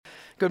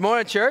Good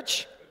morning,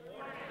 church. Good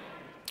morning.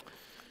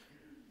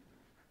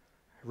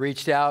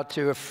 Reached out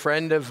to a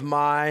friend of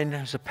mine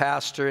who's a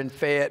pastor in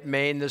Fayette,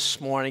 Maine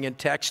this morning and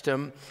texted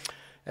him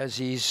as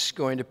he's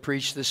going to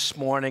preach this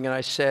morning. And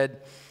I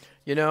said,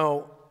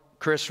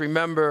 Chris,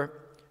 remember,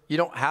 you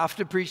don't have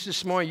to preach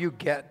this morning. You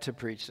get to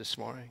preach this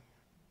morning.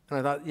 And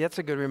I thought, that's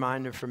a good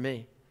reminder for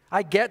me.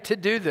 I get to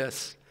do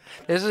this.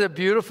 This is a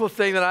beautiful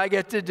thing that I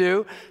get to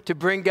do, to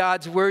bring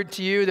God's word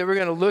to you that we're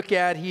going to look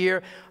at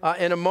here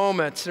in a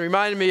moment. It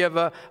reminded me of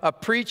a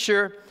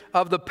preacher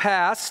of the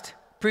past,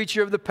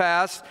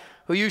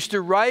 who used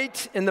to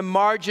write in the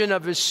margin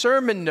of his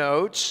sermon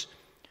notes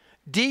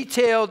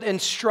detailed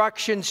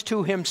instructions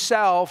to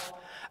himself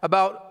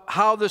about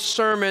how the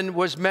sermon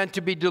was meant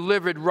to be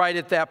delivered right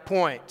at that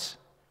point.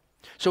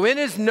 So in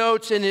his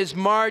notes, in his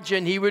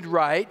margin, he would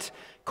write,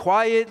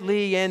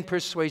 quietly and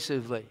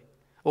persuasively,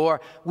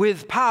 or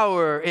with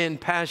power and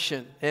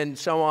passion, and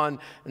so on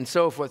and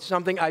so forth.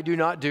 Something I do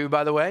not do,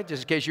 by the way,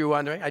 just in case you were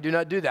wondering. I do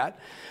not do that.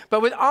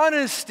 But with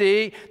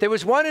honesty, there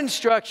was one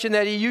instruction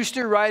that he used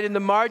to write in the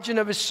margin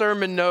of his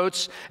sermon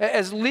notes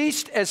at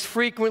least as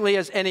frequently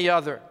as any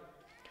other.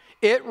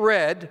 It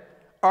read,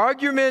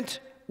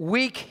 argument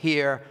weak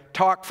here,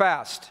 talk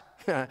fast.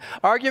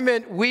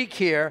 Argument weak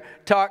here,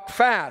 talk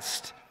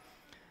fast.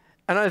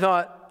 And I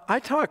thought, I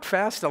talk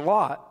fast a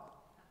lot,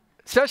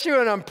 especially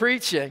when I'm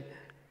preaching.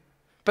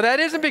 But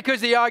that isn't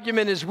because the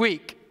argument is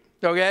weak,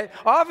 okay?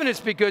 Often it's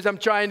because I'm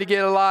trying to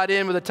get a lot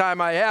in with the time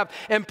I have.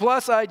 And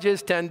plus, I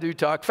just tend to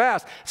talk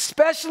fast,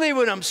 especially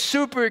when I'm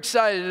super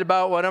excited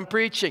about what I'm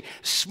preaching.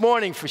 This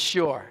morning, for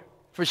sure.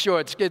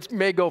 It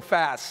may go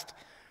fast,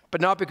 but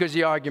not because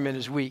the argument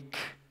is weak.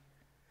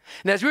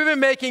 And as we've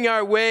been making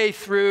our way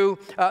through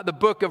the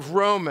book of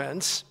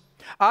Romans,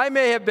 I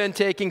may have been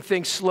taking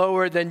things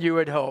slower than you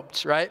had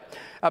hoped, right?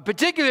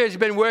 Particularly as we've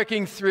been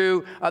working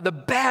through the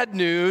bad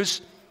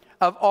news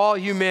of all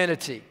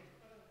humanity.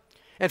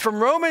 And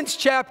from Romans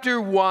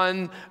chapter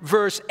 1,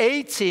 verse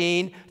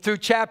 18 through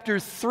chapter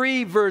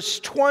 3,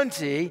 verse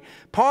 20,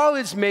 Paul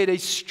has made a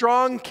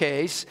strong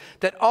case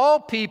that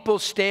all people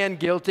stand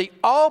guilty,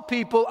 all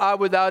people are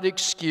without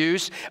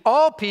excuse,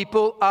 all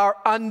people are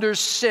under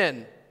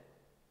sin.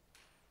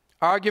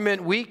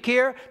 Argument weak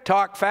here?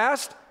 Talk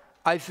fast?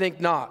 I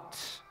think not.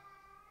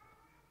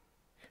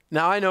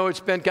 Now, I know it's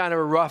been kind of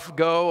a rough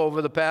go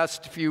over the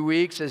past few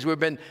weeks as we've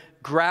been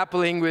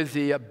grappling with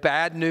the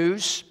bad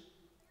news.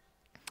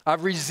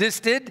 I've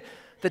resisted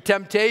the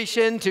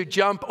temptation to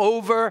jump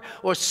over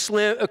or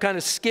kind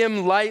of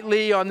skim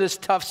lightly on this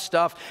tough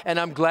stuff, and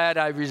I'm glad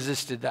I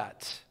resisted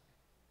that.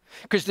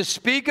 Because to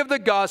speak of the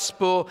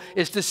gospel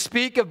is to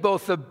speak of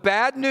both the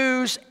bad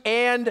news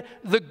and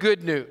the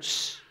good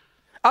news.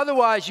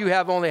 Otherwise, you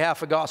have only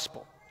half a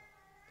gospel.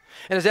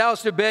 And as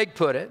Alistair Begg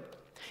put it,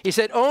 he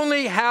said,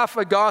 only half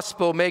a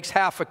gospel makes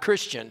half a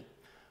Christian,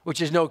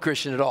 which is no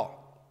Christian at all.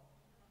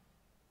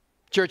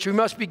 Church, we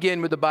must begin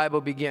where the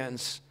Bible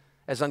begins,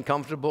 as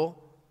uncomfortable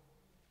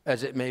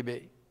as it may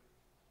be.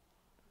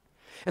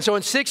 And so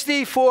in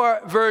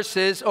 64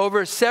 verses,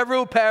 over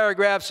several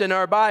paragraphs in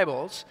our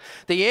Bibles,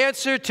 the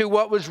answer to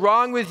what was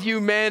wrong with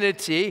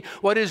humanity,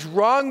 what is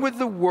wrong with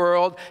the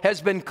world,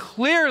 has been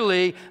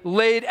clearly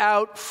laid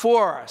out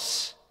for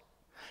us.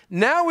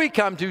 Now we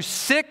come to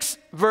 6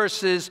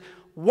 verses,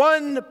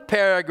 1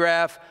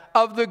 paragraph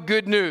of the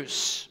good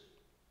news.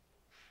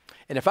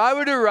 And if I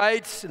were to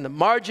write in the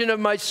margin of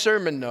my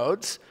sermon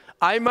notes,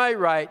 I might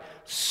write,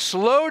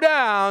 slow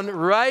down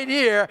right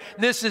here.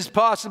 This is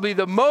possibly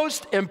the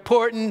most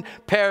important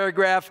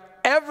paragraph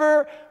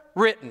ever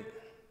written.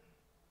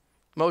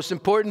 Most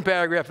important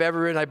paragraph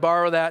ever written. I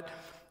borrow that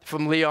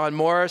from Leon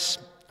Morris.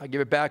 I'll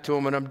give it back to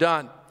him when I'm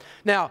done.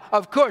 Now,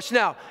 of course,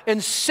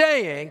 in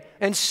saying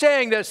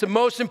that it's the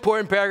most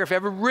important paragraph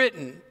ever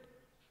written,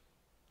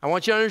 I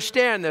want you to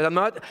understand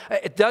that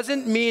it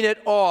doesn't mean at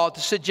all to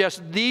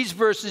suggest these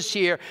verses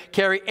here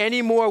carry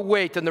any more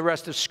weight than the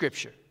rest of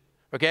Scripture.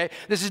 Okay?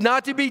 This is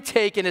not to be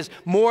taken as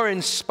more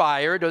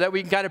inspired, or that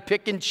we can kind of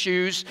pick and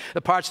choose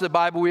the parts of the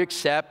Bible we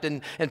accept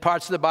and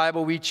parts of the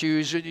Bible we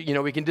choose,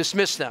 we can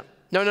dismiss them.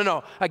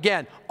 No.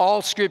 Again,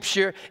 all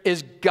Scripture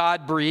is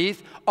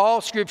God-breathed.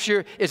 All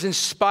Scripture is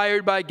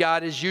inspired by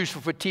God, is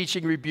useful for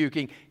teaching,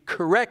 rebuking,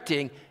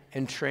 correcting,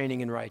 and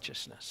training in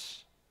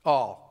righteousness.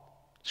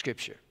 All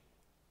Scripture.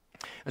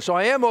 And so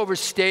I am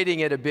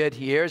overstating it a bit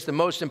here. It's the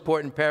most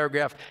important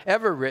paragraph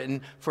ever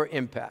written for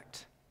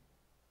impact.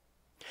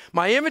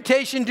 My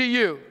invitation to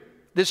you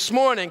this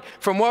morning,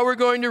 from what we're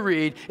going to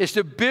read, is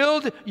to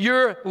build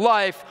your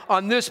life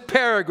on this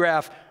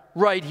paragraph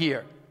right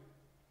here.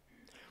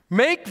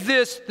 Make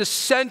this the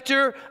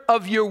center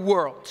of your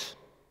world.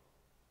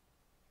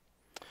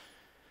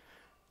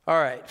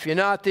 All right, if you're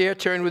not there,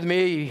 turn with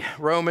me,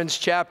 Romans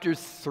chapter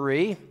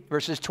 3,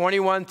 verses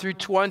 21 through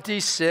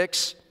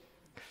 26.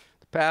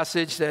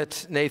 Passage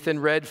that Nathan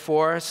read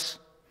for us.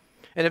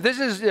 And if this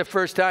is the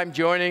first time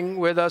joining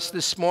with us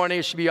this morning,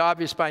 it should be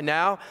obvious by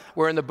now.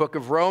 We're in the book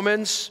of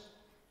Romans.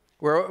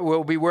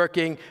 We'll be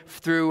working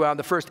through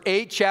the first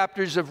 8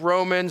 chapters of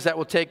Romans. That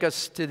will take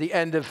us to the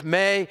end of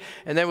May,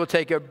 and then we'll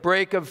take a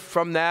break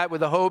from that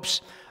with the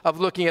hopes of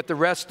looking at the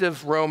rest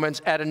of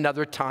Romans at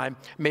another time,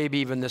 maybe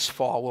even this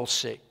fall. We'll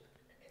see.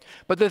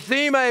 But the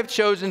theme I have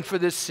chosen for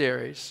this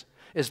series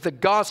is the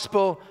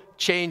gospel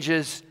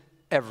changes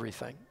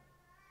everything.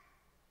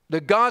 The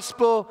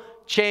gospel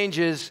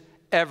changes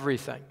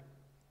everything.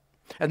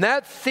 And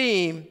that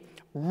theme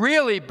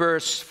really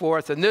bursts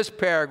forth in this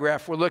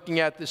paragraph we're looking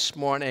at this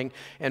morning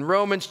in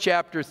Romans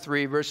chapter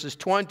 3, verses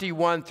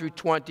 21 through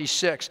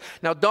 26.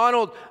 Now,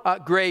 Donald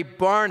Gray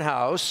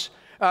Barnhouse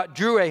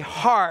drew a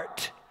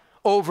heart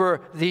over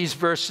these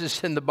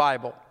verses in the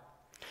Bible.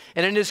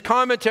 And in his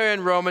commentary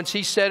on Romans,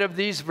 he said of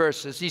these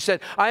verses, he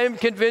said, I am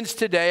convinced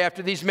today,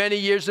 after these many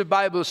years of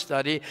Bible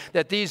study,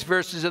 that these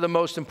verses are the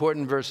most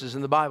important verses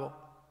in the Bible.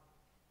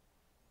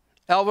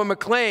 Elva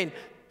McLean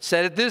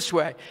said it this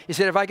way. He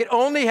said, if I could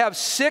only have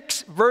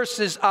 6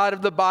 verses out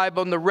of the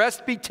Bible and the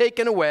rest be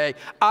taken away,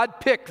 I'd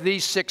pick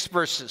these 6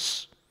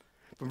 verses.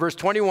 From verse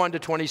 21 to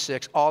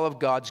 26, all of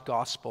God's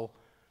gospel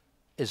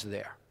is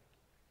there.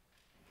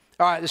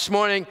 All right, this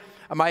morning,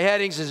 my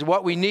headings is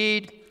what we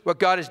need, what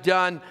God has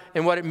done,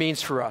 and what it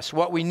means for us.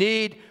 What we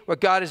need, what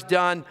God has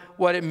done,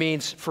 what it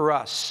means for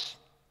us.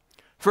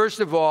 First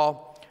of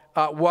all,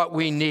 what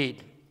we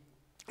need.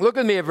 Look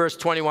with me at verse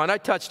 21. I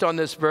touched on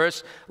this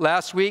verse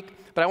last week,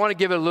 but I want to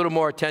give it a little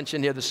more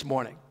attention here this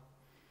morning.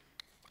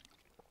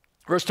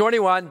 Verse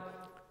 21,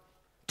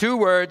 2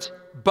 words,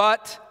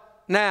 but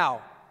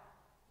now.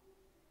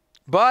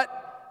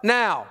 But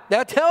now.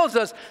 That tells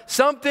us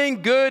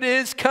something good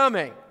is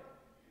coming.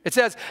 It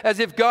says, as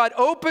if God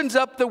opens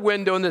up the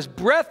window and this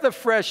breath of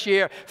fresh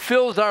air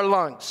fills our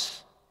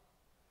lungs.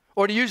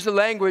 Or to use the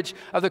language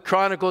of the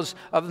Chronicles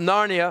of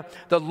Narnia,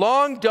 the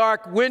long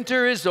dark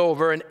winter is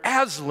over and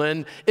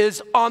Aslan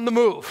is on the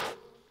move.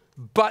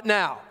 But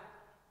now.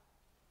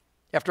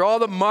 After all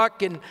the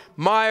muck and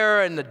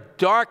mire and the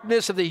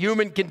darkness of the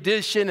human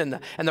condition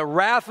and the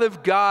wrath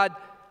of God,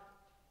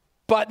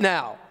 but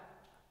now.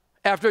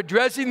 After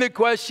addressing the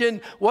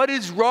question, what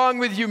is wrong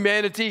with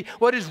humanity?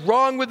 What is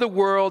wrong with the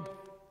world?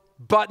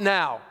 But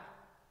now.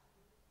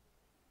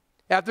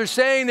 After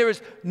saying there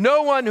is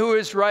no one who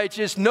is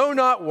righteous, no,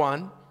 not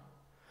one.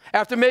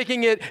 After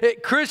making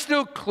it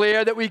crystal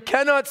clear that we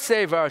cannot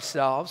save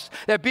ourselves,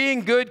 that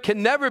being good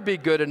can never be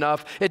good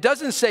enough, it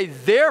doesn't say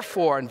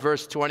therefore in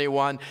verse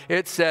 21,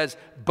 it says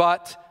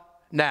but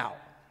now.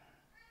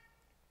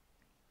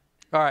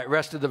 All right,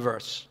 rest of the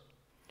verse.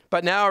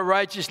 But now a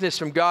righteousness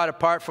from God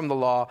apart from the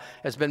law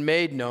has been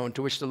made known,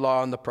 to which the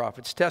law and the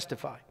prophets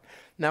testify.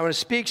 Now when it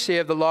speaks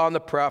here of the law and the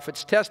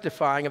prophets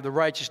testifying of the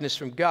righteousness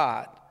from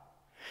God,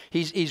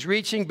 He's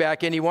reaching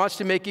back and he wants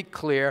to make it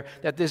clear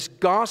that this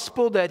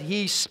gospel that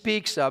he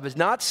speaks of is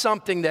not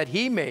something that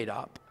he made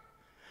up,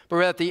 but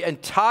that the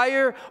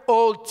entire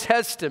Old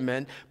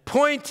Testament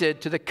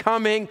pointed to the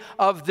coming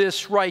of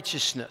this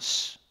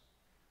righteousness.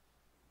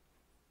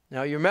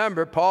 Now you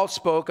remember, Paul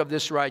spoke of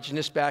this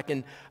righteousness back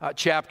in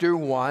chapter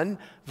 1,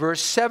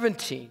 verse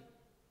 17.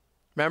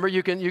 Remember,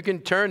 you can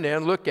turn there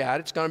and look at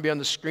it. It's going to be on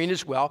the screen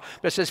as well.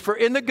 But it says, for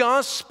in the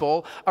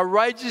gospel, a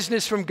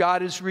righteousness from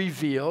God is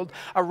revealed,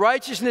 a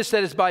righteousness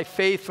that is by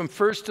faith from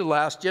first to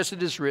last, just as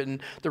it is written,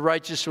 the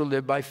righteous will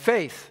live by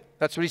faith.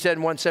 That's what he said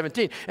in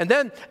 1:17. And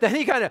then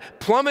he kind of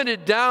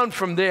plummeted down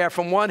from there,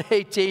 from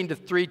 1:18 to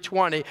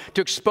 3:20,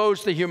 to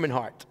expose the human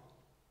heart.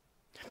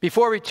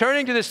 Before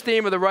returning to this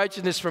theme of the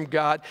righteousness from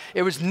God,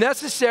 it was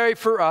necessary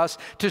for us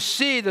to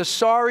see the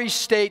sorry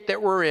state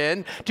that we're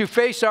in, to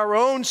face our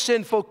own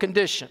sinful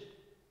condition.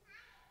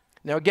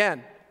 Now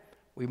again,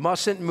 we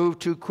mustn't move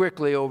too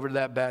quickly over to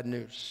that bad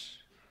news.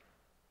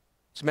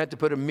 It's meant to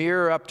put a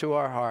mirror up to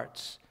our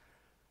hearts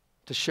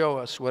to show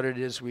us what it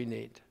is we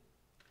need.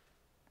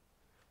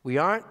 We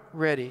aren't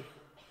ready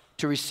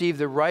to receive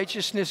the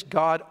righteousness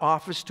God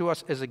offers to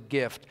us as a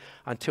gift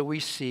until we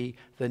see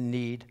the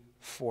need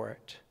for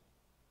it.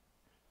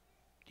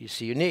 You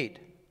see your need.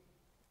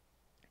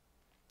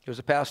 There was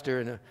a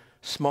pastor in a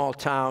small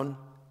town.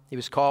 He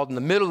was called in the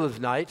middle of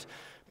the night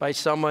by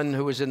someone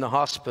who was in the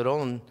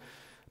hospital. And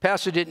the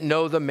pastor didn't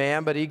know the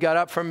man, but he got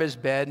up from his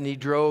bed and he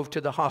drove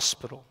to the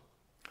hospital.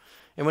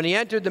 And when he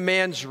entered the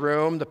man's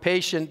room, the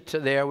patient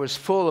there was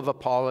full of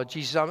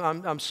apologies.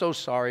 I'm so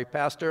sorry,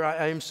 Pastor.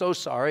 I am so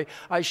sorry.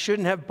 I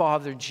shouldn't have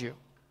bothered you.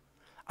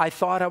 I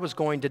thought I was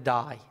going to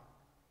die.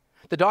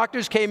 The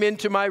doctors came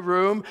into my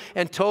room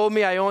and told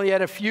me I only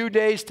had a few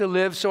days to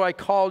live, so I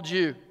called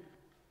you.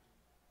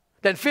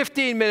 Then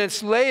 15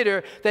 minutes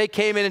later, they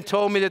came in and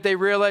told me that they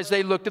realized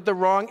they looked at the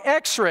wrong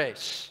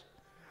x-rays.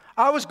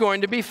 I was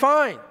going to be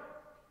fine.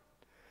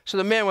 So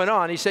the man went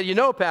on. He said, you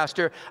know,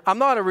 Pastor, I'm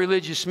not a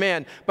religious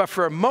man, but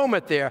for a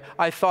moment there,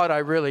 I thought I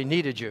really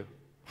needed you.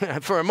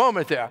 For a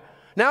moment there.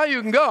 Now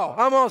you can go.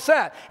 I'm all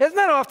set. Isn't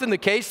that often the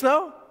case,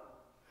 though?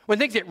 When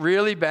things get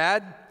really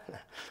bad,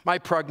 my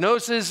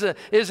prognosis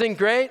isn't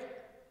great,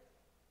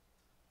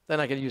 then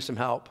I could use some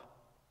help.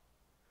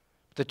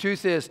 The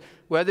truth is,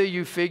 whether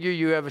you figure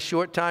you have a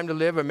short time to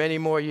live or many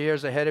more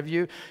years ahead of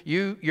you,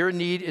 your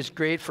need is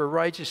great for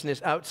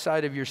righteousness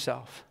outside of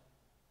yourself.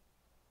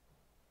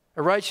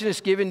 A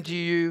righteousness given to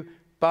you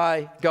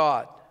by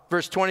God.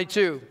 Verse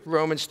 22,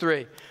 Romans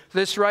 3.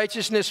 This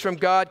righteousness from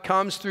God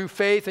comes through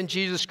faith in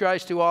Jesus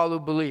Christ to all who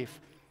believe.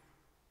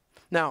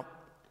 Now,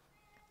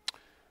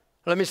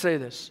 let me say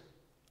this.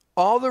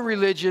 All the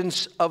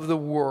religions of the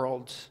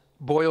world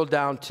boil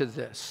down to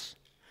this.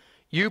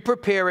 You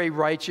prepare a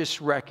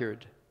righteous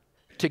record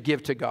to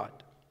give to God.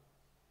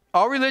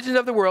 All religions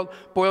of the world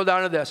boil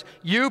down to this.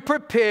 You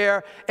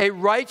prepare a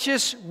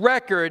righteous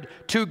record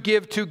to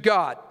give to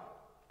God.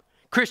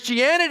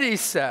 Christianity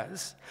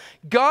says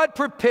God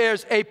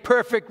prepares a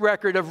perfect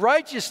record of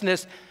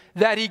righteousness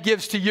that he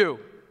gives to you.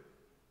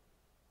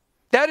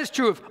 That is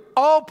true of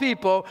all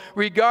people,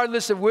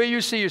 regardless of where you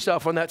see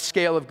yourself on that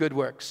scale of good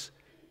works.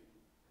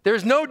 There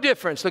is no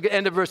difference. Look at the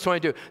end of verse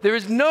 22. There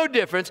is no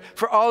difference,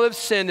 for all have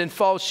sinned and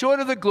fall short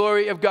of the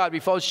glory of God. We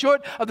fall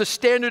short of the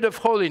standard of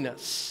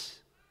holiness.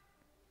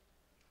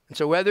 And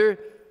so whether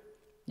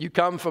you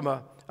come from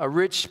a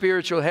rich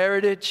spiritual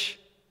heritage,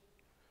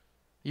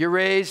 you're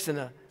raised in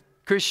a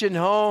Christian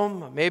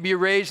home, maybe you're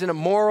raised in a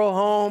moral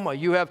home, or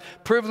you have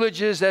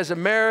privileges as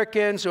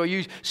Americans, or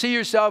you see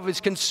yourself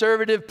as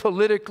conservative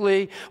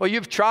politically, or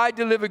you've tried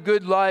to live a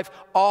good life,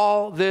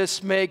 all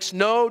this makes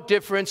no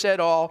difference at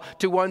all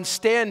to one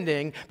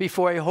standing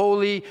before a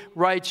holy,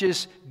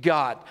 righteous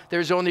God.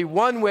 There's only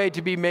one way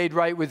to be made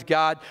right with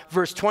God.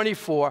 Verse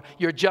 24,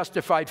 you're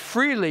justified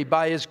freely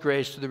by his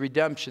grace through the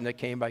redemption that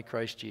came by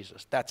Christ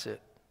Jesus. That's it.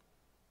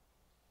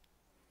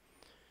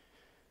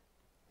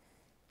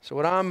 So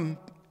what am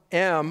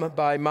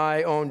by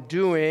my own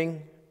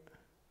doing,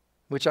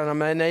 which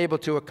I'm unable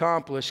to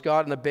accomplish,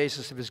 God on the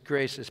basis of his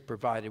grace has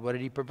provided. What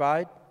did he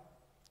provide?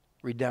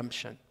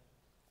 Redemption.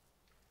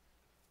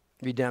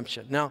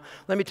 Redemption. Now,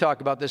 let me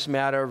talk about this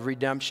matter of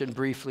redemption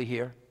briefly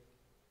here.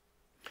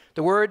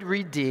 The word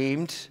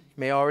redeemed,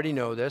 you may already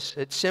know this,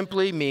 it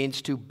simply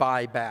means to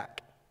buy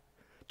back.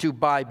 To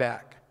buy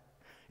back.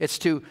 It's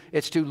to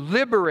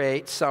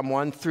liberate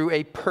someone through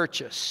a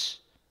purchase.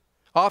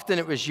 Often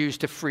it was used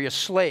to free a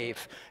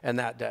slave in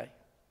that day.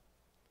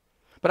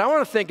 But I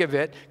want to think of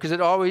it, because it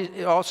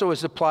also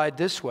is applied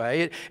this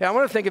way. I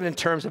want to think of it in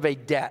terms of a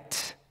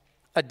debt.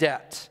 A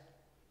debt.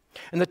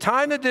 In the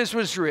time that this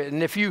was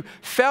written, if you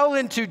fell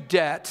into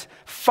debt,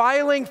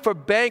 filing for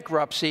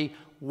bankruptcy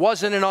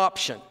wasn't an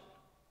option.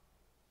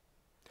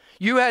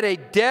 You had a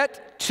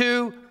debt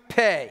to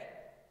pay.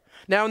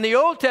 Now, in the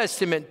Old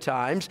Testament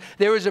times,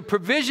 there was a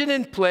provision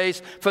in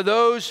place for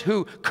those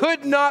who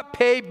could not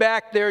pay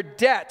back their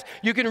debt.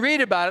 You can read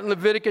about it in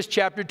Leviticus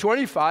chapter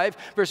 25,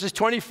 verses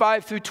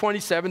 25 through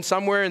 27,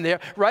 somewhere in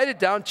there. Write it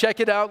down, check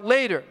it out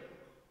later.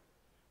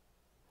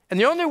 And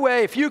the only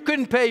way, if you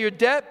couldn't pay your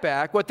debt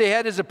back, what they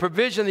had as a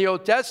provision in the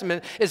Old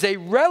Testament is a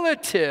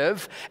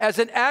relative, as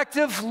an act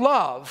of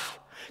love,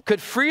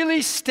 could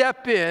freely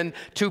step in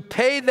to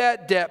pay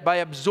that debt by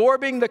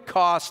absorbing the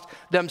cost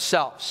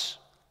themselves.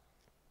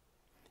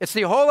 It's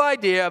the whole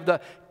idea of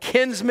the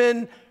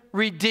kinsman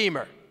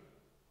redeemer.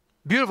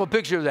 Beautiful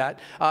picture of that,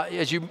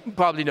 as you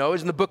probably know,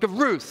 is in the book of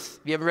Ruth.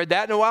 If you haven't read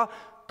that in a while,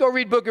 go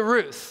read book of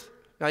Ruth.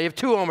 Now you have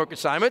two homework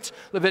assignments,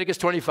 Leviticus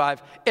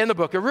 25 and the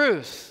book of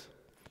Ruth.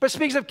 But it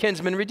speaks of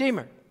kinsman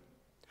redeemer.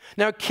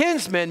 Now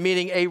kinsman,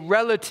 meaning a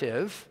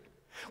relative,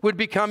 would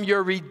become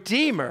your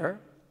redeemer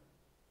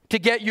to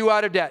get you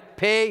out of debt.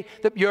 Pay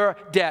your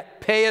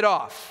debt. Pay it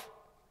off.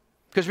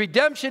 Because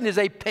redemption is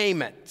a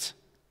payment.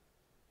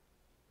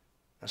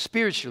 Now,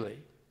 spiritually,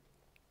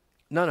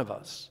 none of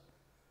us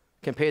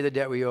can pay the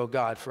debt we owe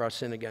God for our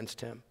sin against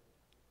him.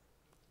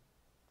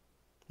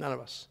 None of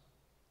us.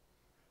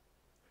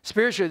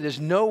 Spiritually, there's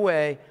no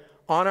way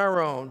on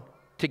our own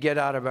to get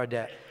out of our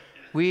debt.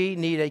 We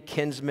need a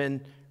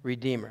kinsman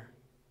redeemer.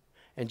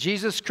 And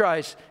Jesus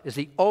Christ is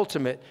the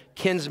ultimate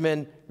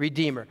kinsman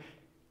redeemer.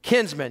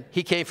 Kinsman,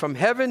 he came from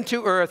heaven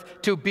to earth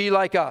to be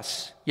like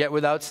us, yet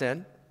without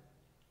sin.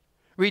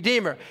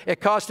 Redeemer, it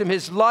cost him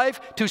his life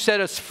to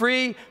set us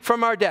free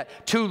from our debt,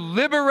 to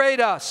liberate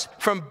us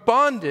from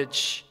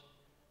bondage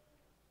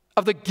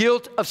of the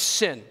guilt of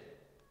sin.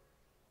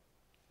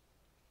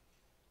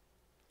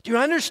 Do you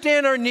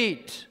understand our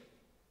need?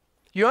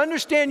 You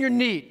understand your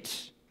need?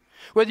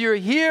 Whether you're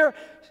here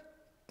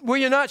where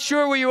you're not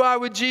sure where you are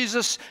with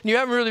Jesus and you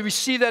haven't really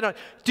received that,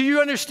 do you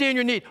understand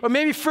your need? Or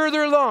maybe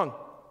further along,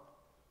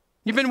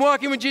 you've been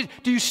walking with Jesus.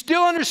 Do you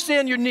still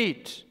understand your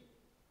need?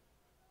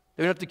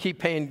 You don't have to keep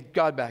paying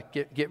God back.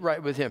 Get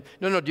right with him.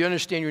 No, do you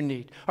understand your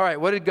need? All right,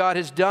 what did God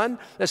has done?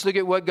 Let's look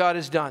at what God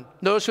has done.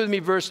 Notice with me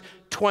verse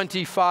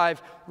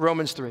 25,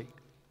 Romans 3.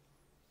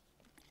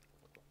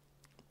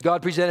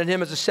 God presented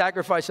him as a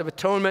sacrifice of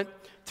atonement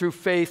through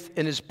faith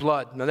in his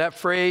blood. Now that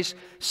phrase,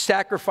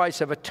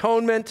 sacrifice of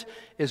atonement,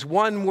 is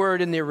one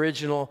word in the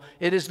original.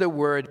 It is the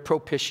word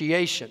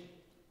propitiation.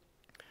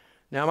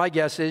 Now my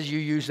guess is you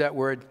used that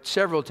word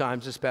several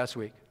times this past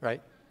week,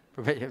 right?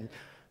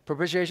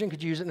 Propitiation,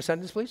 could you use it in a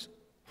sentence, please?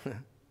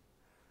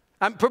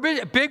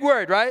 Big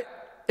word, right?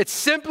 It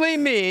simply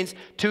means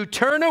to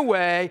turn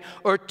away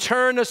or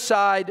turn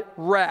aside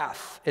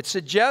wrath. It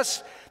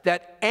suggests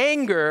that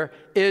anger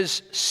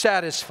is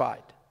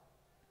satisfied.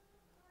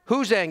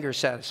 Whose anger is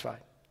satisfied?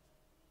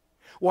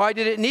 Why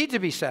did it need to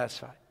be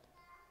satisfied?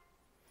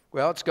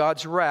 Well, it's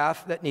God's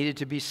wrath that needed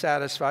to be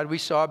satisfied. We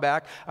saw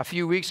back a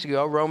few weeks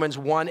ago, Romans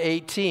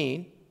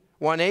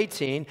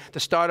 1:18, the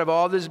start of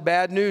all this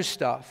bad news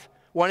stuff.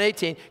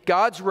 1:18,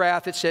 God's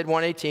wrath, it said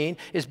 1:18,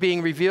 is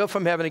being revealed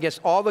from heaven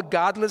against all the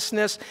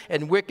godlessness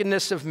and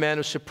wickedness of men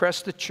who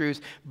suppress the truth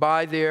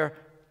by their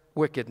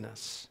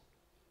wickedness.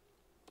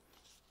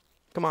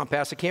 Come on,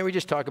 Pastor, can't we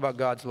just talk about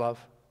God's love?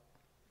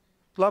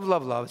 Love,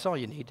 love, love. It's all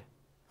you need.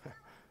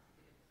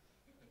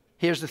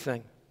 Here's the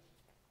thing.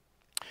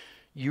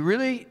 You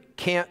really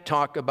can't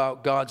talk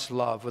about God's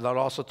love without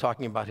also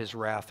talking about his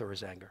wrath or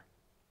his anger.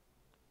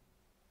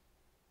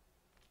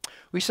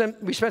 We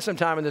spent some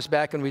time on this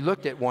back when we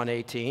looked at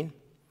 1:18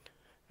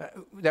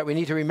 that we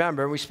need to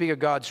remember. When we speak of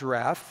God's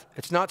wrath,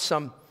 it's not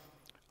some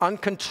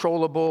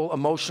uncontrollable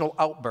emotional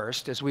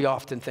outburst as we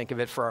often think of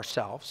it for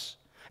ourselves.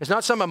 It's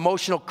not some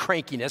emotional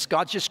crankiness.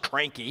 God's just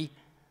cranky.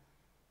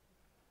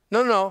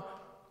 No.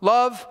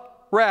 Love,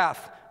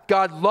 wrath.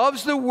 God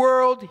loves the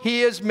world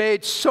he has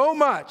made so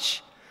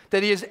much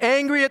that he is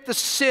angry at the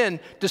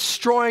sin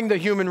destroying the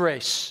human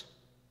race.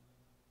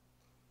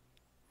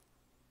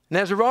 And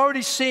as we've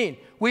already seen,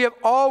 we have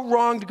all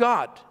wronged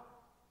God.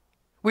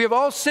 We have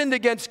all sinned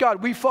against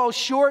God. We fall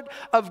short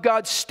of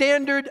God's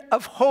standard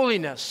of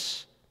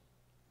holiness.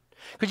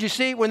 Because you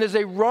see, when there's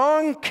a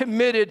wrong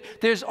committed,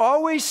 there's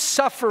always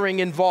suffering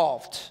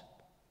involved.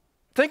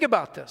 Think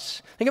about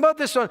this. Think about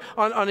this on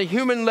a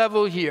human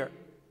level here.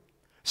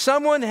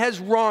 Someone has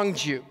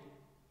wronged you.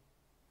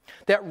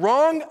 That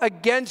wrong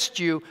against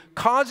you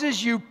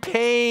causes you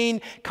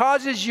pain,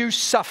 causes you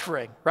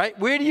suffering, right?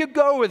 Where do you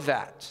go with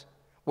that?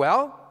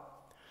 Well,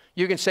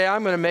 you can say,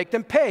 I'm going to make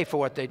them pay for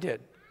what they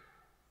did.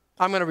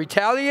 I'm going to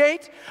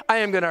retaliate. I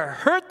am going to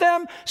hurt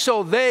them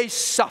so they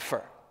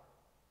suffer.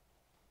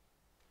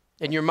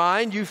 In your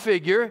mind, you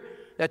figure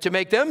that to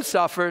make them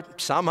suffer,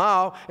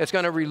 somehow it's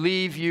going to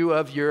relieve you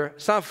of your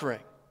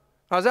suffering.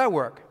 How does that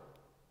work?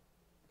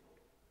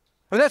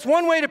 And that's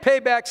one way to pay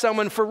back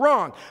someone for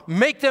wrong.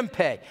 Make them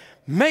pay.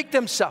 Make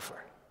them suffer.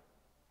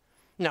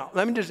 Now,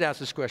 let me just ask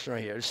this question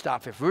right here. Just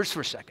stop it for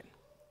a second.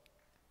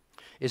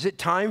 Is it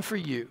time for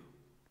you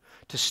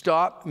to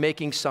stop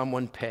making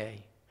someone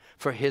pay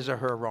for his or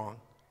her wrong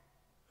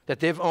that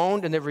they've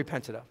owned and they've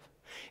repented of?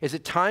 Is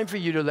it time for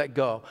you to let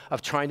go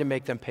of trying to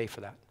make them pay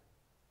for that?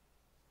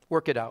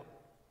 Work it out.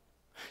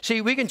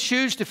 See, we can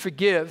choose to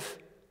forgive,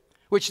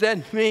 which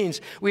then means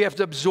we have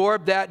to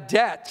absorb that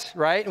debt,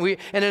 right? And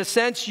in a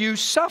sense, you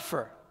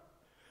suffer.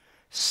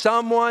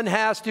 Someone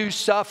has to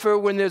suffer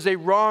when there's a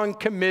wrong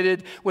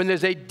committed, when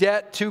there's a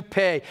debt to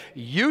pay.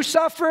 You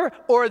suffer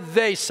or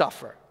they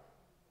suffer.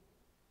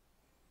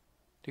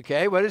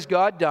 Okay, what has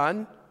God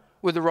done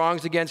with the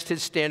wrongs against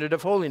his standard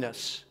of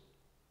holiness?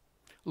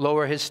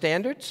 Lower his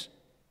standards?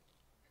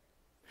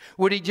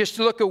 Would he just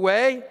look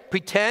away,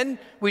 pretend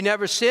we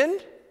never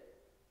sinned?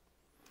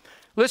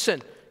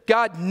 Listen,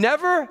 God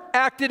never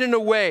acted in a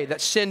way that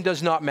sin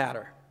does not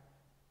matter.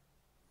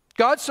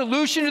 God's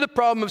solution to the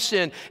problem of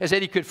sin is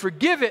that he could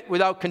forgive it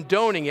without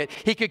condoning it.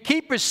 He could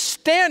keep his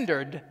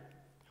standard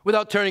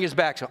without turning his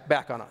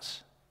back on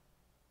us.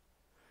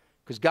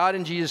 Because God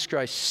in Jesus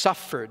Christ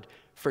suffered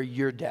for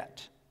your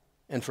debt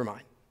and for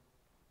mine.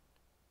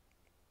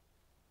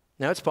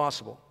 Now, it's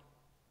possible.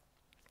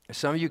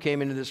 Some of you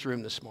came into this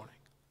room this morning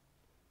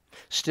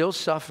still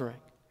suffering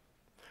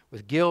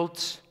with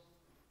guilt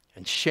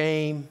and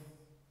shame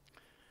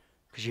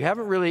because you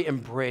haven't really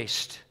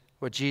embraced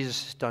what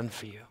Jesus has done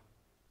for you.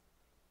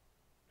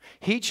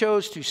 He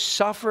chose to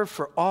suffer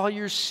for all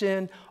your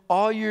sin,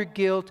 all your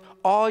guilt,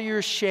 all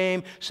your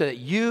shame, so that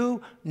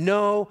you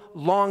no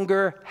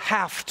longer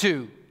have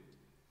to.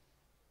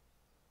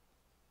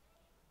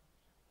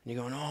 And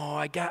you're going, oh,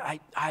 I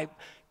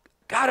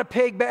got to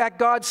pay back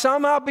God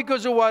somehow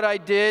because of what I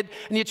did.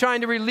 And you're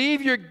trying to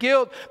relieve your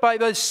guilt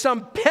by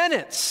some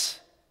penance.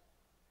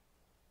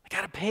 I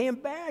got to pay him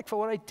back for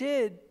what I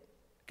did. I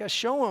got to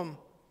show him.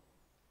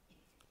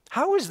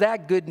 How is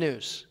that good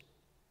news?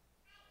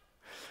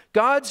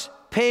 God's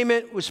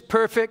payment was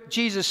perfect.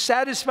 Jesus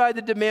satisfied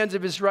the demands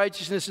of his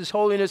righteousness, his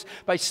holiness,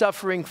 by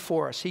suffering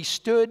for us. He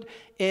stood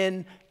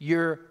in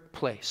your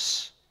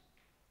place.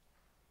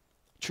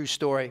 True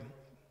story.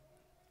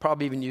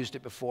 Probably even used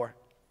it before.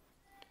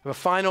 I have a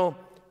final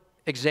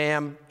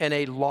exam in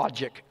a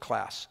logic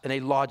class.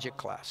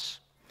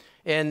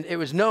 And it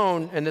was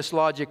known in this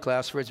logic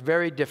class for its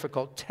very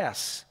difficult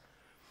tests.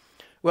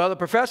 Well, the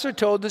professor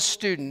told the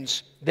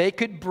students they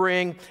could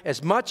bring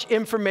as much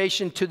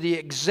information to the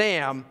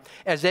exam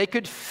as they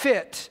could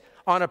fit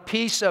on a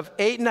piece of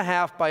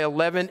 8.5 by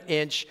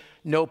 11-inch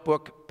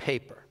notebook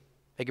paper.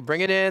 They could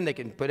bring it in, they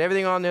can put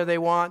everything on there they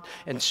want,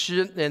 and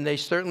they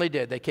certainly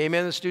did. They came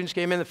in, the students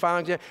came in, the final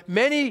exam.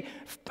 Many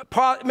of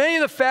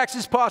the facts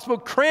as possible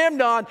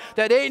crammed on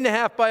that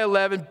 8.5 by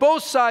 11,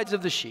 both sides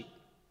of the sheet.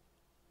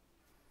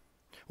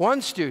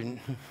 One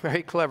student,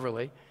 very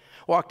cleverly,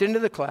 walked into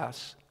the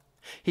class.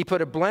 He put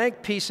a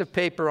blank piece of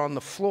paper on the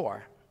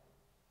floor,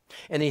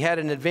 and he had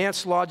an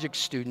advanced logic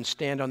student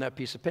stand on that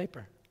piece of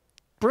paper.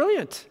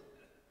 Brilliant.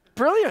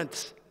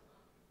 Brilliant.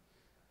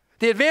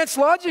 The advanced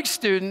logic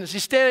student, as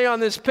he's standing on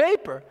this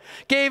paper,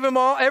 gave him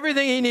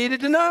everything he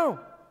needed to know.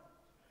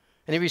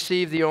 And he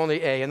received the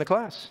only A in the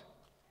class.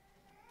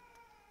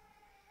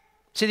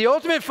 See, the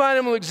ultimate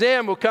final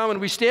exam will come when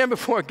we stand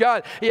before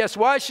God. Yes,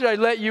 why should I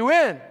let you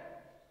in?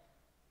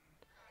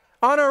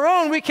 On our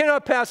own, we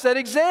cannot pass that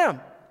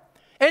exam.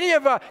 Any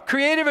of our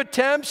creative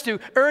attempts to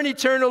earn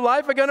eternal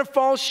life are going to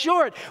fall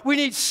short. We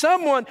need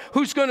someone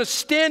who's going to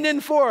stand in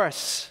for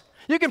us.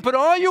 You can put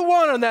all you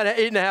want on that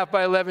 8.5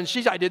 by 11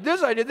 sheet. I did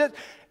this, I did that.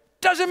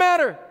 Doesn't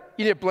matter.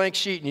 You need a blank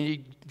sheet, and you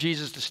need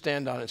Jesus to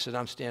stand on it and say,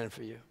 I'm standing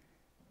for you.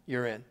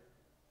 You're in.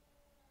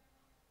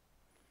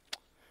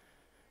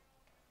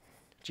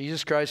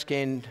 Jesus Christ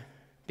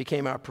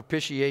became our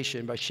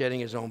propitiation by shedding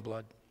his own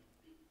blood.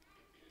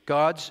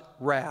 God's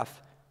wrath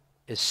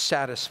is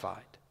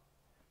satisfied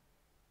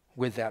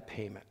with that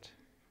payment.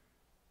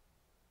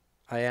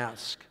 I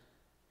ask,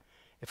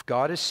 if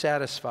God is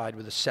satisfied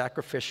with the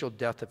sacrificial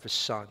death of his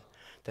Son,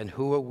 then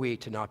who are we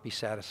to not be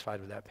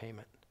satisfied with that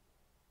payment?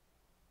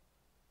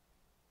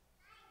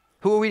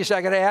 Who are we to say,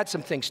 I got to add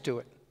some things to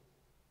it?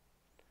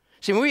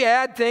 See, when we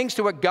add things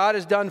to what God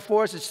has done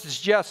for us, it's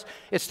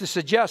to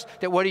suggest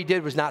that what he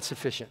did was not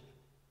sufficient.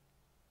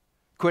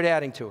 Quit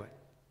adding to it.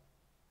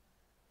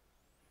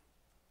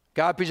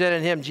 God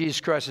presented him,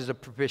 Jesus Christ, as a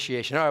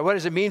propitiation. All right, what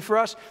does it mean for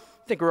us?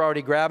 I think we're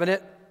already grabbing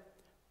it.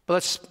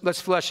 But let's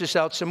flesh this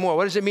out some more.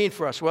 What does it mean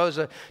for us? Well, there's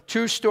a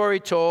true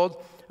story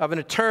told of an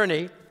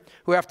attorney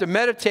who, after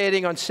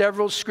meditating on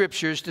several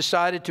scriptures,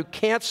 decided to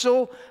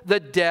cancel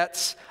the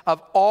debts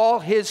of all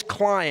his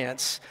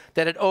clients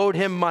that had owed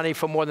him money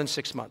for more than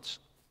 6 months.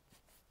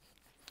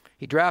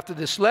 He drafted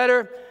this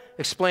letter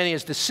explaining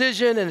his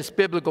decision and its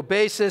biblical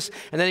basis,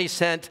 and then he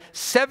sent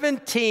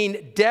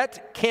 17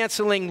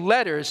 debt-canceling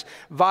letters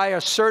via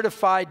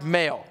certified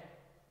mail.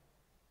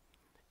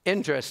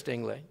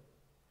 Interestingly,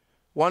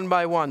 one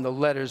by one, the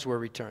letters were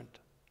returned.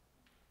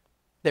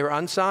 They were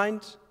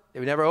unsigned. They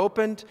were never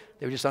opened.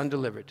 They were just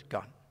undelivered,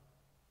 gone.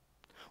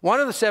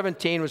 One of the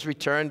 17 was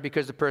returned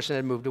because the person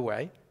had moved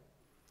away.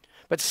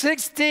 But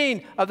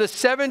 16 of the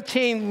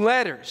 17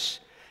 letters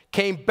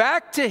came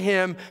back to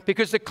him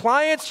because the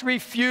clients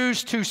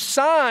refused to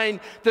sign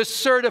the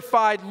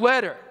certified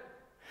letter.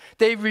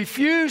 They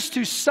refused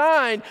to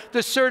sign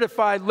the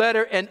certified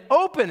letter and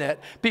open it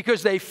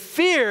because they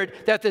feared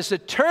that this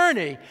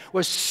attorney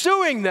was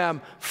suing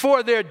them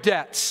for their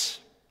debts.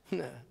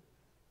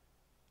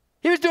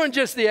 He was doing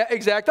just the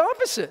exact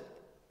opposite.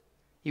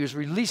 He was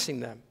releasing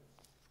them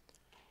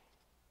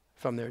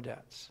from their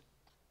debts.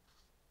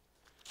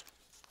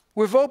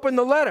 We've opened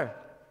the letter.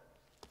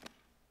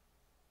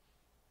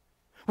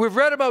 We've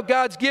read about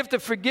God's gift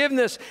of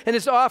forgiveness and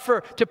his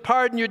offer to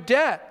pardon your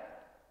debt.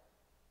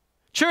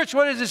 Church,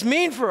 what does this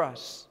mean for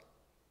us?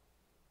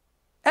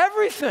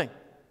 Everything.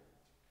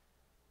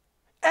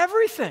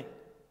 Everything.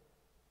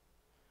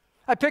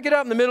 I pick it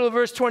up in the middle of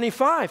verse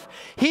 25.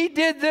 He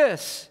did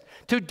this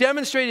to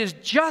demonstrate his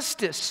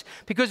justice,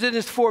 because in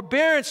his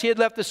forbearance he had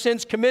left the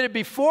sins committed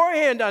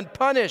beforehand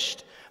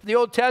unpunished. The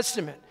Old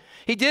Testament.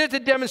 He did it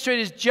to demonstrate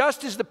his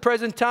justice at the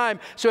present time,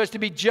 so as to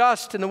be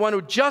just and the one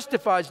who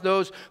justifies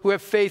those who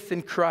have faith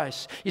in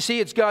Christ. You see,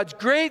 it's God's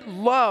great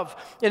love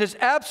and his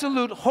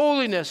absolute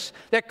holiness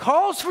that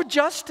calls for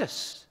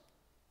justice.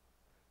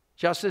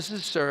 Justice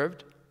is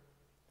served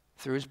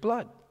through his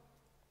blood.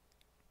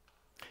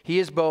 He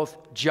is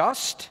both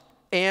just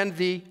and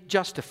the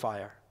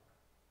justifier.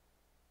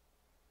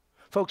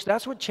 Folks,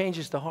 that's what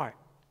changes the heart.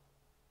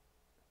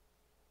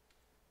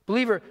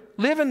 Believer,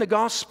 live in the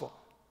gospel.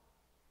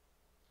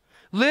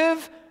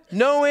 Live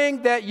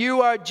knowing that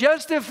you are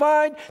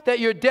justified, that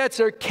your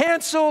debts are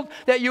canceled,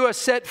 that you are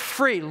set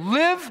free.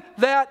 Live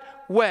that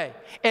way.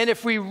 And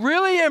if we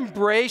really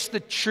embrace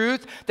the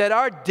truth that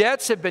our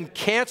debts have been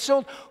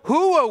canceled,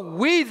 who are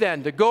we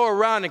then to go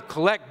around and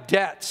collect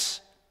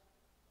debts?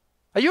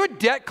 Are you a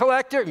debt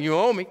collector? You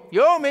owe me.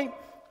 You owe me.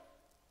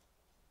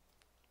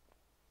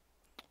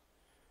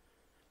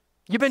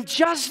 You've been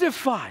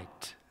justified.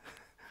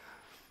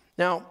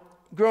 Now,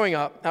 growing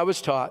up, I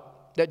was taught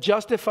that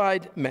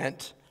justified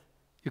meant,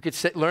 you could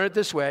learn it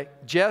this way,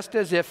 just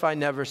as if I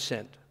never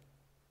sinned.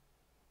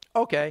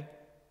 Okay,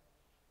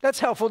 that's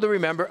helpful to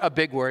remember, a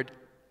big word,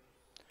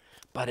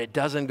 but it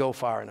doesn't go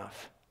far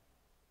enough.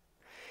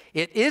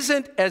 It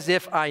isn't as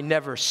if I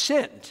never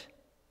sinned,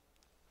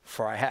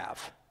 for I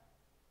have.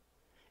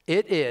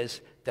 It is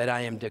that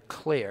I am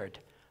declared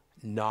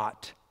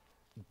not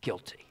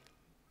guilty.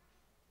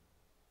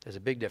 There's a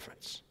big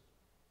difference.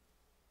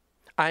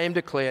 I am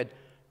declared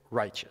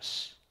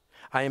righteous.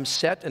 I am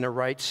set in a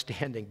right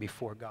standing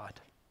before God.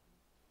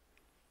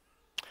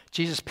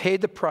 Jesus paid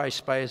the price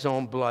by his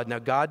own blood. Now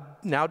God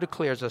now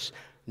declares us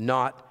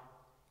not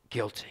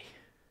guilty.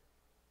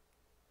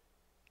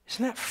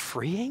 Isn't that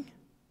freeing?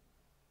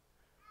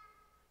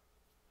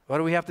 What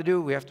do we have to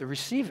do? We have to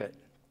receive it.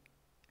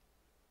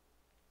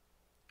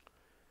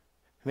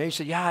 Maybe you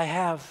say, yeah, I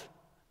have.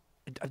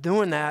 I'm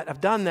doing that.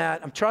 I've done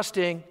that. I'm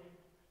trusting.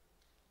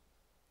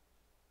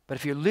 But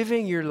if you're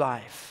living your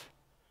life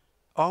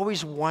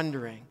always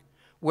wondering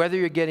whether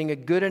you're getting a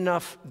good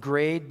enough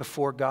grade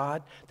before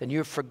God, then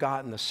you've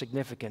forgotten the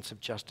significance of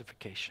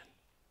justification.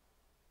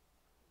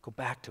 Go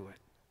back to it.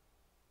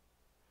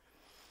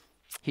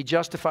 He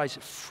justifies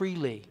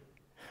freely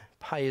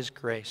by his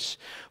grace.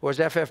 Or as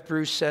F.F.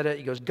 Bruce said it,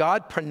 he goes,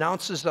 God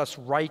pronounces us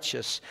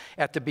righteous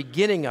at the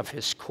beginning of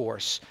his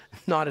course,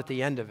 not at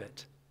the end of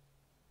it.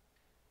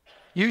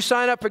 You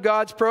sign up for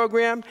God's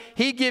program,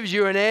 he gives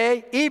you an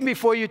A. Even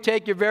before you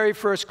take your very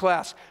first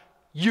class,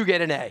 you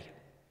get an A.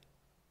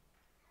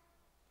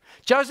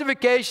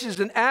 Justification is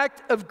an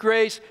act of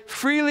grace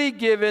freely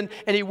given,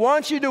 and he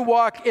wants you to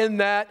walk in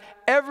that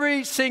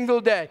every single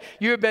day.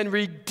 You have been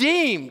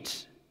redeemed,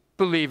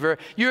 believer.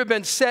 You have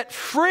been set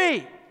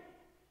free.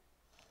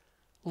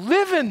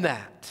 Live in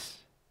that.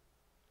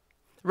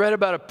 I read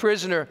about a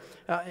prisoner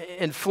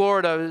in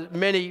Florida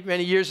many,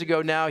 many years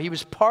ago now. He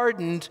was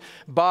pardoned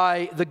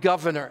by the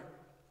governor.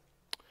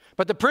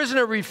 But the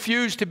prisoner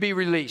refused to be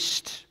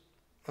released.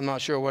 I'm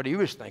not sure what he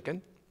was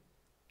thinking.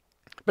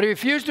 But he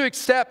refused to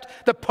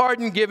accept the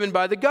pardon given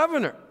by the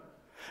governor.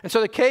 And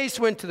so the case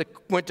went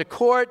to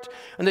court,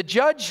 and the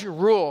judge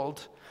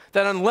ruled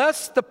that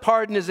unless the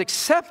pardon is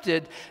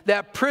accepted,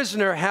 that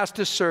prisoner has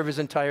to serve his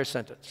entire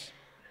sentence.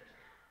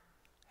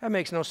 That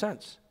makes no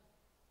sense.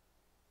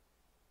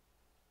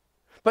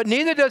 But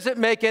neither does it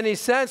make any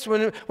sense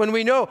when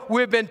we know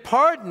we've been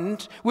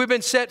pardoned, we've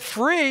been set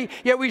free,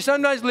 yet we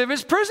sometimes live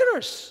as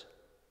prisoners.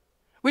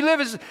 We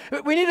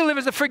need to live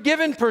as a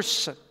forgiven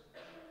person.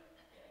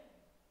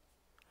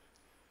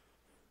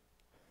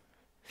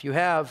 If you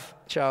have,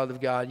 child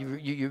of God,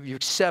 you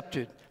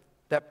accepted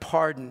that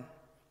pardon,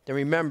 then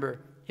remember,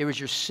 it was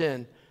your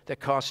sin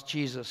that cost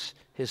Jesus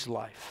his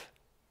life.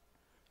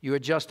 You are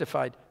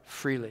justified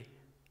freely.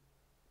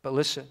 But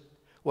listen,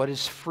 what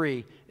is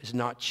free is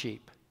not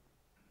cheap.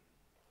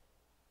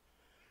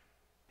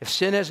 If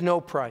sin has no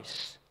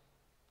price,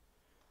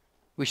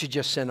 we should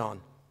just sin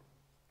on.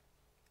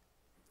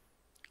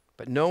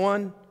 But no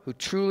one who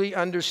truly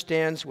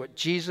understands what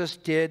Jesus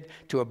did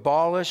to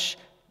abolish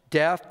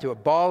death, to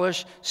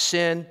abolish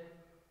sin,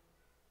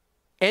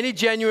 any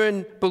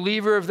genuine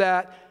believer of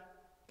that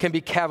can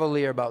be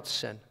cavalier about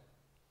sin.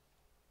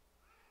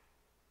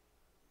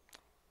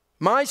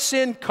 My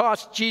sin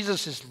cost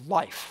Jesus his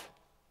life.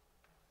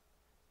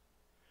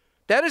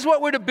 That is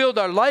what we're to build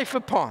our life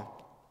upon.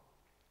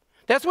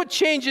 That's what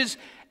changes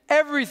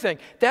everything.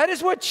 That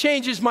is what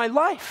changes my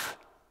life.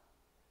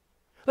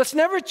 Let's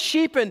never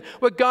cheapen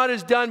what God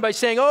has done by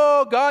saying,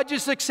 oh, God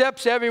just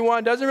accepts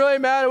everyone. Doesn't really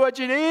matter what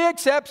you do. He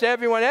accepts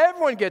everyone.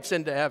 Everyone gets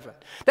into heaven.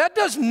 That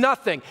does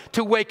nothing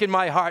to waken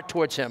my heart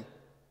towards him.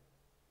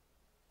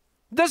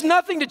 It does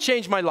nothing to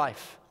change my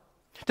life.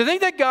 To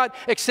think that God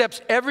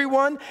accepts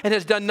everyone and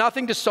has done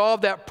nothing to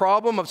solve that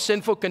problem of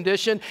sinful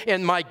condition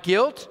and my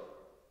guilt,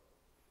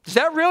 does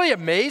that really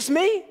amaze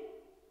me?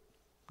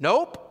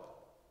 Nope.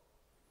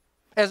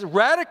 As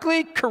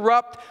radically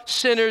corrupt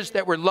sinners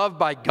that were loved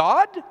by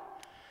God,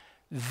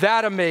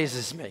 that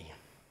amazes me.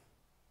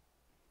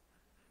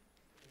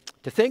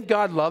 To think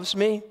God loves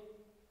me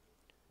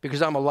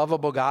because I'm a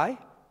lovable guy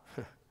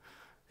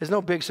is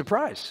no big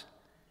surprise.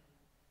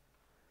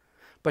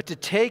 But to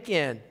take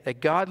in that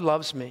God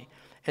loves me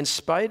in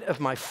spite of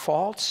my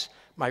faults,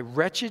 my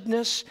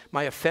wretchedness,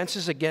 my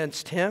offenses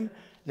against him,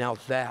 now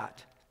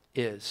that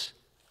is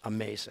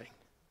amazing.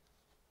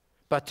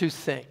 But to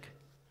think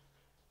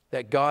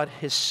that God,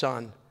 his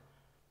son,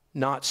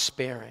 not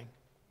sparing,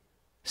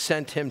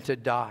 sent him to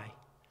die,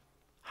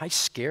 I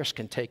scarce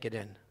can take it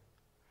in.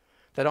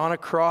 That on a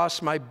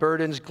cross, my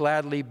burdens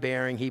gladly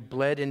bearing, he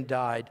bled and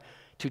died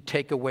to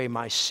take away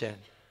my sin.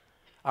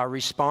 Our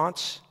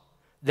response,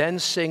 then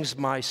sings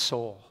my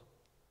soul,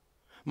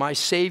 my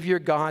Savior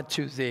God,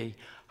 to thee,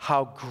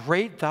 how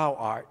great thou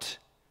art,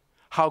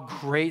 how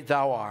great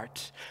thou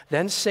art.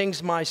 Then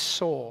sings my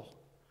soul,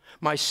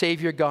 my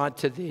Savior God,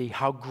 to thee,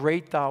 how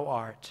great thou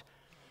art,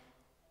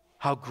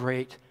 how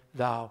great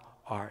thou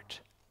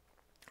art.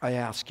 I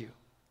ask you,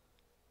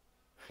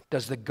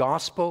 does the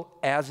gospel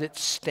as it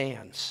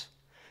stands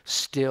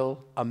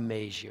still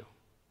amaze you?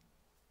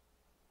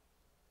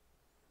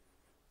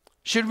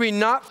 Should we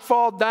not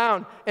fall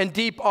down in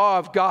deep awe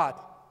of God?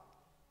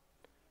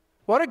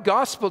 What a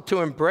gospel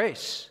to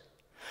embrace.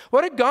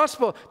 What a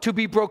gospel to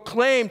be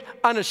proclaimed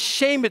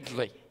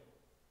unashamedly.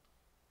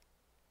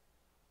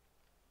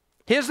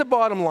 Here's the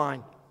bottom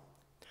line.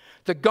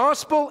 The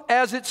gospel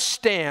as it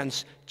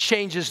stands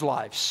changes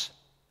lives.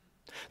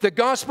 The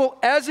gospel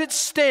as it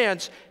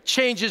stands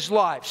changes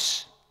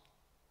lives.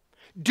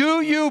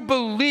 Do you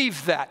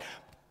believe that?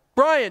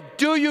 Brian,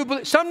 do you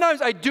believe?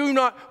 Sometimes I do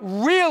not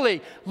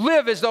really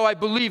live as though I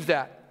believe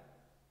that.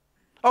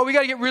 Oh, we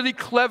got to get really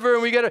clever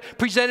and we got to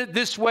present it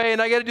this way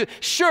and I got to do it.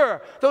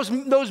 Sure, those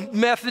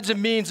methods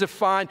and means are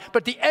fine.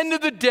 But at the end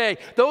of the day,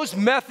 those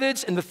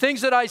methods and the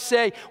things that I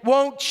say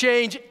won't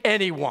change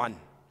anyone.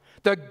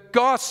 The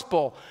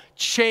gospel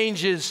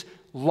changes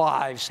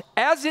lives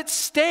as it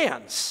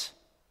stands.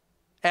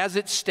 as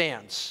it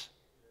stands?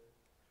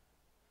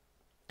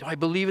 Do I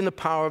believe in the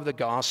power of the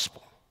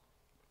gospel?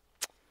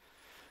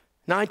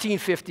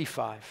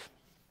 1955,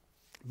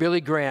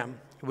 Billy Graham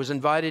was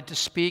invited to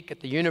speak at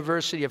the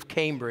University of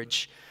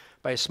Cambridge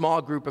by a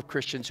small group of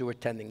Christians who were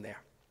attending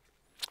there.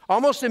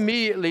 Almost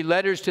immediately,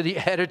 letters to the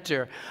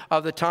editor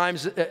of the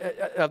Times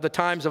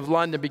of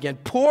London began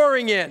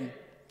pouring in.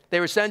 They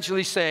were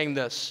essentially saying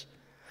this: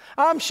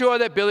 I'm sure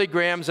that Billy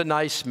Graham's a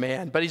nice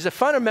man, but he's a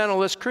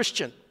fundamentalist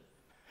Christian,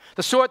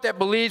 the sort that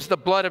believes the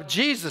blood of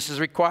Jesus is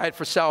required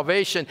for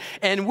salvation,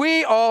 and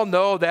we all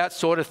know that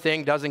sort of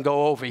thing doesn't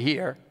go over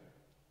here.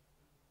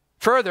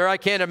 Further, I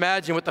can't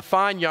imagine what the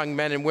fine young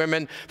men and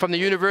women from the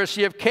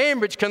University of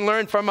Cambridge can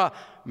learn from a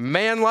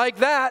man like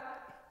that.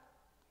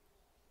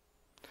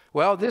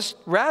 Well, this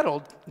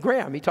rattled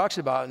Graham. He talks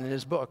about it in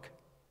his book.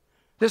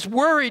 This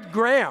worried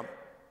Graham.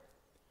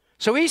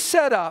 So he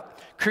set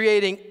up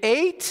creating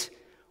 8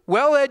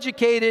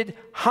 well-educated,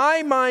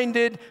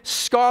 high-minded,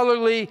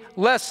 scholarly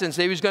lessons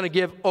that he was going to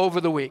give over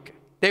the week.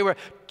 They were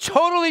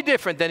totally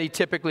different than he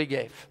typically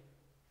gave.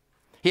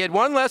 He had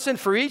one lesson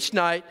for each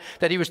night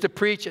that he was to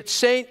preach at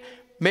St.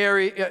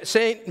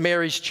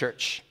 Mary's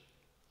Church.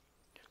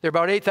 There were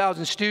about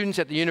 8,000 students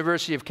at the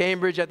University of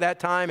Cambridge at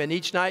that time, and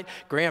each night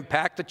Graham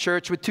packed the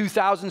church with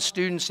 2,000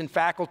 students and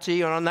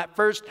faculty. And on that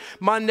first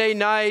Monday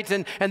night,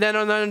 and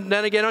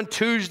then again on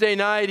Tuesday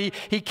night,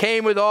 he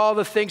came with all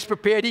the things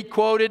prepared. He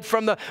quoted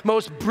from the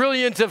most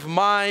brilliant of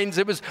minds.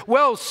 It was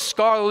well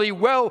scholarly,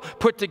 well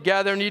put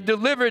together, and he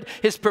delivered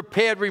his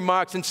prepared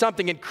remarks, and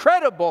something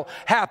incredible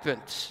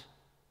happened.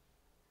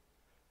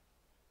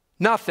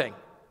 Nothing.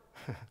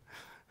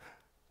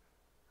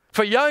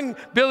 For young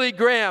Billy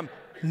Graham,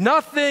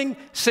 nothing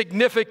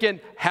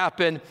significant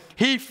happened.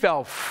 He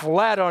fell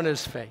flat on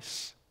his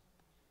face.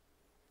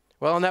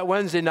 Well, on that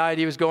Wednesday night,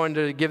 he was going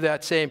to give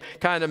that same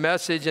kind of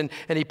message, and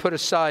he put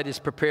aside his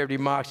prepared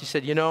remarks. He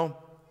said,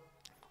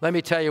 let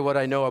me tell you what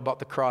I know about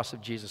the cross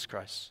of Jesus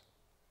Christ.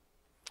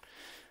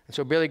 And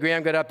so Billy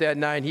Graham got up that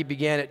night, and he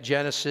began at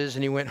Genesis,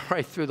 and he went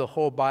right through the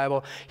whole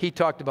Bible. He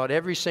talked about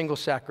every single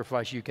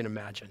sacrifice you can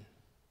imagine.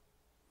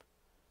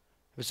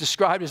 It was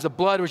described as the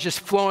blood was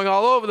just flowing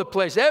all over the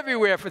place,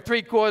 everywhere, for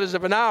 3/4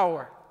 of an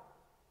hour.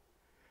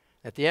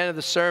 At the end of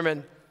the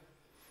sermon,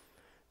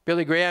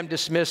 Billy Graham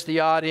dismissed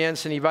the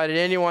audience and invited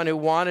anyone who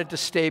wanted to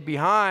stay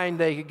behind.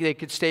 They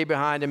could stay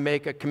behind and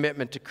make a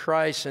commitment to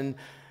Christ. And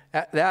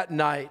that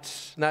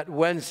night, that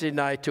Wednesday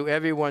night, to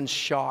everyone's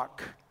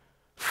shock,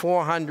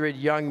 400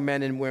 young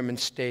men and women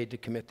stayed to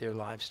commit their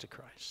lives to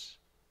Christ.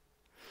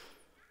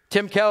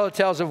 Tim Keller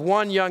tells of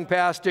one young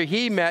pastor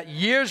he met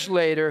years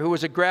later who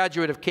was a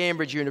graduate of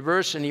Cambridge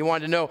University. He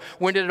wanted to know,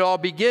 when did it all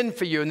begin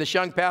for you? And this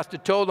young pastor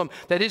told him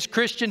that his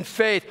Christian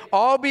faith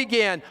all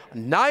began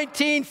in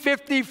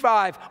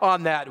 1955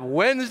 on that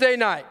Wednesday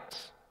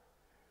night.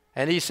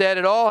 And he said,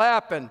 it all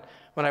happened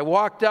when I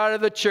walked out of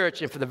the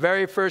church, and for the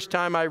very first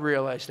time I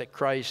realized that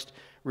Christ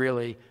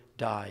really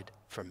died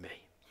for me.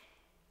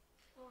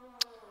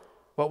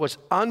 What was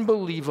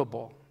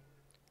unbelievable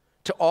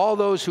to all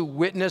those who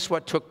witnessed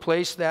what took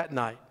place that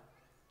night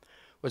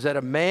was that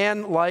a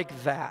man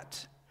like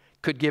that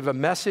could give a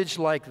message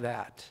like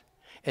that,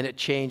 and it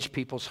changed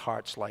people's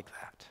hearts like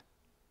that.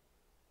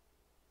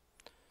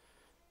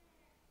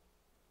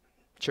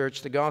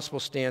 Church, the gospel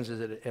stands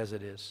as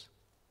it is,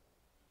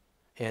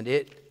 and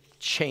it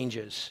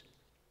changes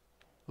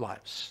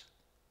lives.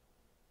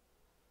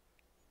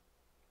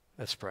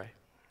 Let's pray.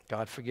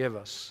 God, forgive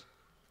us.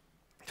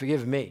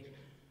 Forgive me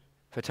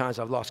for times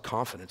I've lost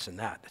confidence in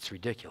that. That's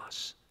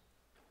ridiculous.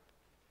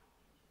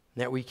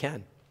 And that we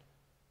can.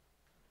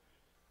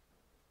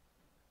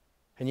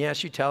 And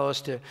yes, you tell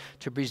us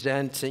to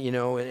present, in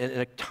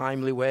a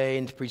timely way,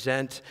 and to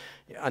present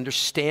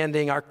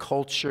understanding our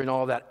culture and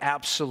all that.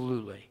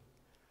 Absolutely.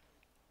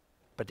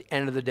 But at the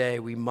end of the day,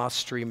 we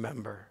must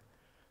remember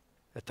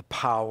that the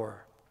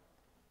power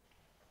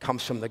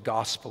comes from the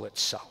gospel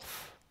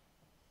itself,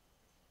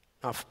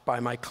 not by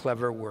my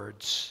clever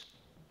words,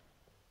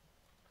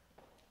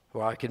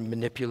 or I can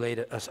manipulate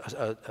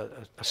a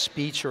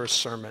speech or a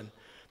sermon.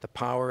 The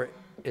power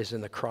is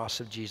in the cross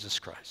of Jesus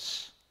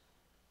Christ.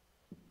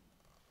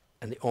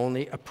 And the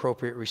only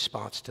appropriate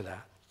response to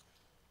that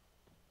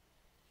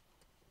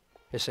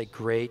is say,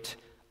 great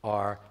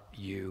are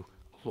you,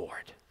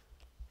 Lord,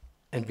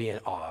 and be in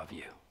awe of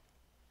you.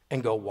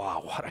 And go,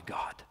 wow, what a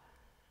God.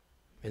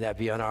 May that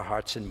be on our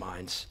hearts and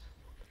minds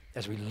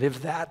as we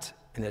live that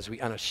and as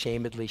we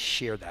unashamedly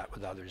share that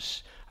with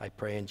others. I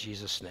pray in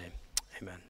Jesus' name. Amen.